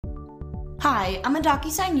Hi, I'm a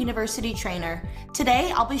Docusign University Trainer.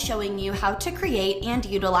 Today I'll be showing you how to create and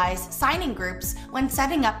utilize signing groups when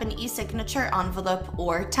setting up an eSignature envelope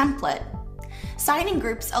or template. Signing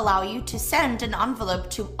groups allow you to send an envelope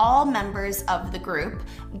to all members of the group,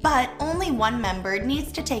 but only one member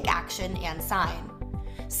needs to take action and sign.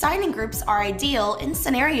 Signing groups are ideal in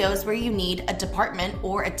scenarios where you need a department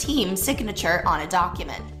or a team signature on a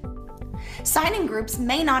document. Signing groups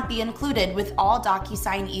may not be included with all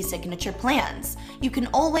Docusign eSignature plans. You can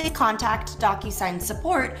always contact Docusign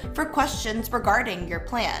support for questions regarding your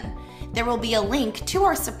plan. There will be a link to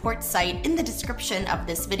our support site in the description of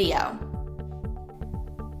this video.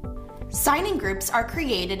 Signing groups are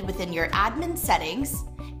created within your admin settings,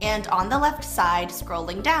 and on the left side,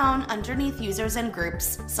 scrolling down underneath Users and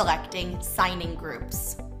Groups, selecting Signing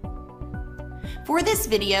Groups. For this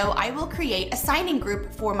video, I will create a signing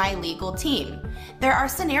group for my legal team. There are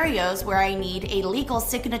scenarios where I need a legal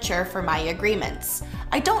signature for my agreements.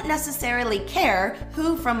 I don't necessarily care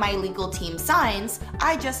who from my legal team signs,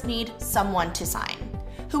 I just need someone to sign.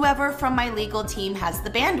 Whoever from my legal team has the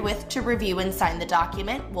bandwidth to review and sign the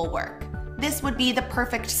document will work. This would be the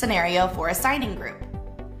perfect scenario for a signing group.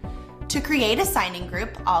 To create a signing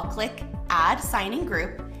group, I'll click Add Signing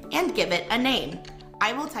Group and give it a name.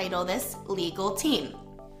 I will title this Legal Team.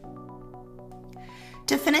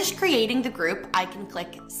 To finish creating the group, I can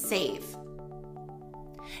click Save.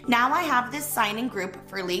 Now I have this signing group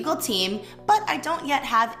for Legal Team, but I don't yet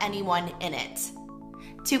have anyone in it.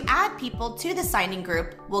 To add people to the signing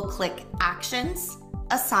group, we'll click Actions,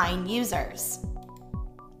 Assign Users.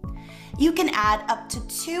 You can add up to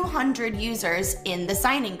 200 users in the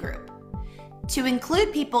signing group. To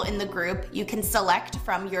include people in the group, you can select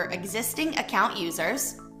from your existing account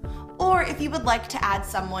users, or if you would like to add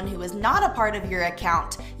someone who is not a part of your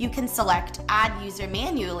account, you can select Add User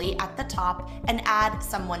manually at the top and add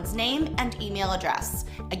someone's name and email address.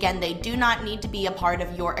 Again, they do not need to be a part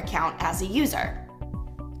of your account as a user.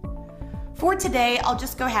 For today, I'll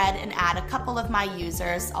just go ahead and add a couple of my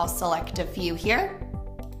users. I'll select a few here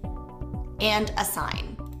and assign.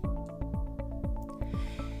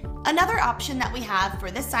 Another option that we have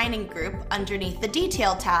for the signing group underneath the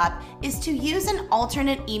Detail tab is to use an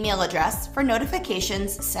alternate email address for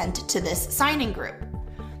notifications sent to this signing group.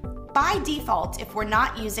 By default, if we're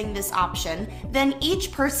not using this option, then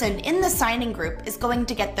each person in the signing group is going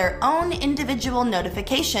to get their own individual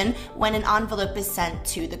notification when an envelope is sent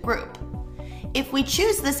to the group. If we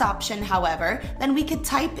choose this option, however, then we could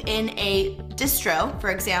type in a distro.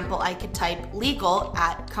 For example, I could type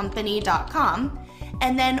legal@company.com,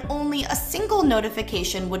 and then only a single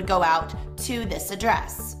notification would go out to this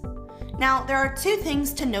address. Now, there are two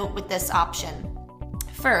things to note with this option.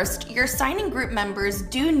 First, your signing group members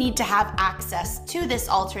do need to have access to this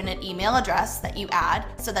alternate email address that you add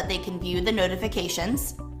so that they can view the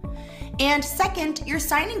notifications. And second, your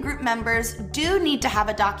signing group members do need to have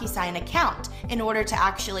a Docusign account in order to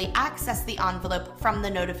actually access the envelope from the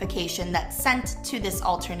notification that's sent to this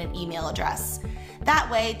alternate email address. That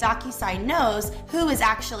way, Docusign knows who is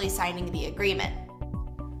actually signing the agreement.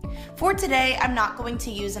 For today, I'm not going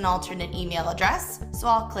to use an alternate email address, so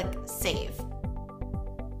I'll click Save.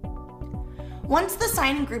 Once the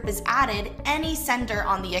signing group is added, any sender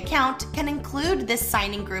on the account can include this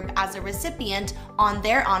signing group as a recipient on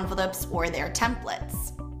their envelopes or their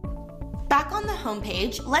templates. Back on the home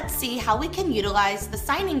page, let's see how we can utilize the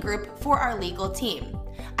signing group for our legal team.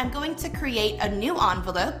 I'm going to create a new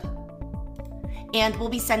envelope, and we'll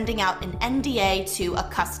be sending out an NDA to a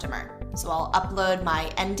customer. So I'll upload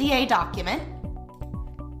my NDA document.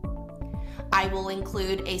 I will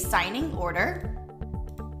include a signing order.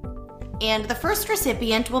 And the first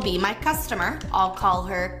recipient will be my customer. I'll call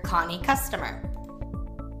her Connie Customer.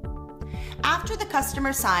 After the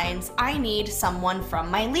customer signs, I need someone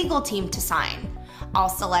from my legal team to sign. I'll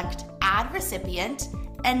select Add Recipient,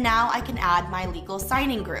 and now I can add my legal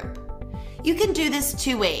signing group. You can do this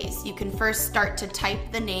two ways. You can first start to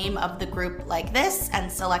type the name of the group like this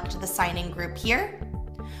and select the signing group here.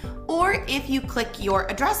 Or if you click your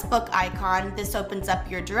address book icon, this opens up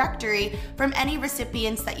your directory from any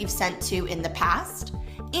recipients that you've sent to in the past.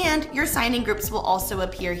 And your signing groups will also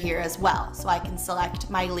appear here as well. So I can select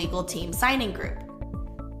my legal team signing group.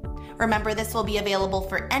 Remember, this will be available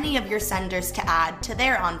for any of your senders to add to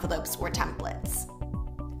their envelopes or templates.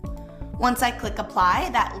 Once I click Apply,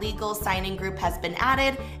 that legal signing group has been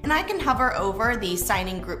added, and I can hover over the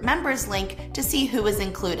signing group members link to see who is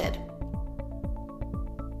included.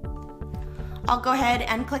 I'll go ahead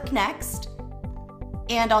and click Next,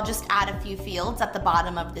 and I'll just add a few fields at the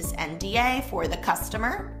bottom of this NDA for the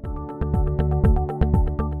customer.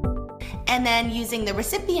 And then using the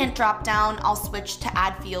recipient dropdown, I'll switch to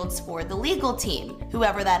add fields for the legal team,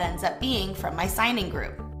 whoever that ends up being from my signing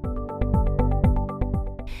group.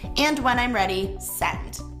 And when I'm ready,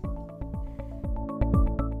 send.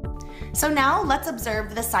 So now let's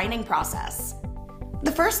observe the signing process.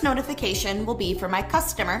 The first notification will be for my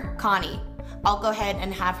customer, Connie. I'll go ahead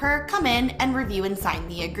and have her come in and review and sign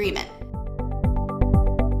the agreement.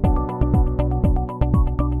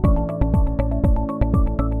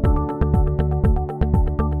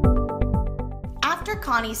 After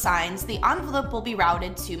Connie signs, the envelope will be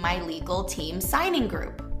routed to my legal team signing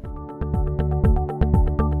group.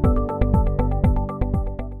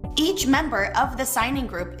 Each member of the signing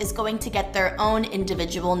group is going to get their own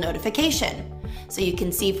individual notification. So you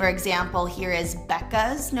can see, for example, here is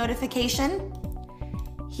Becca's notification,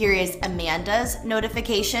 here is Amanda's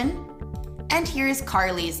notification, and here is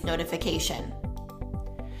Carly's notification.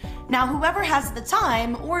 Now, whoever has the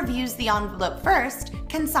time or views the envelope first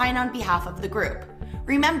can sign on behalf of the group.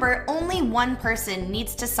 Remember, only one person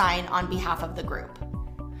needs to sign on behalf of the group.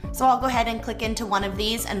 So I'll go ahead and click into one of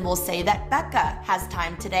these and we'll say that Becca has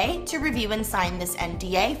time today to review and sign this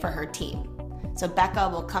NDA for her team. So Becca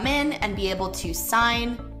will come in and be able to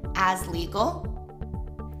sign as legal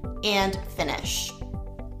and finish.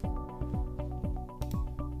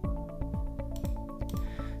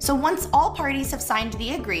 So once all parties have signed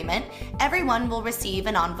the agreement, everyone will receive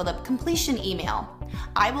an envelope completion email.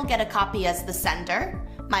 I will get a copy as the sender,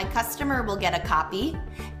 my customer will get a copy,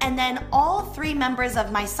 and then all 3 members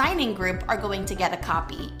of my signing group are going to get a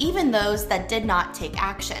copy, even those that did not take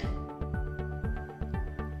action.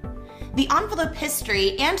 The envelope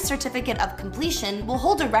history and certificate of completion will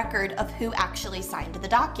hold a record of who actually signed the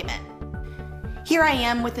document. Here I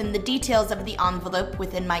am within the details of the envelope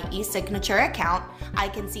within my eSignature account. I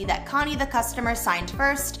can see that Connie, the customer, signed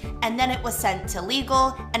first, and then it was sent to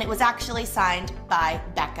legal, and it was actually signed by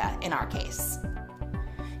Becca in our case.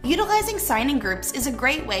 Utilizing signing groups is a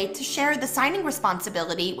great way to share the signing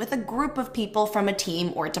responsibility with a group of people from a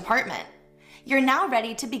team or department. You're now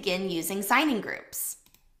ready to begin using signing groups.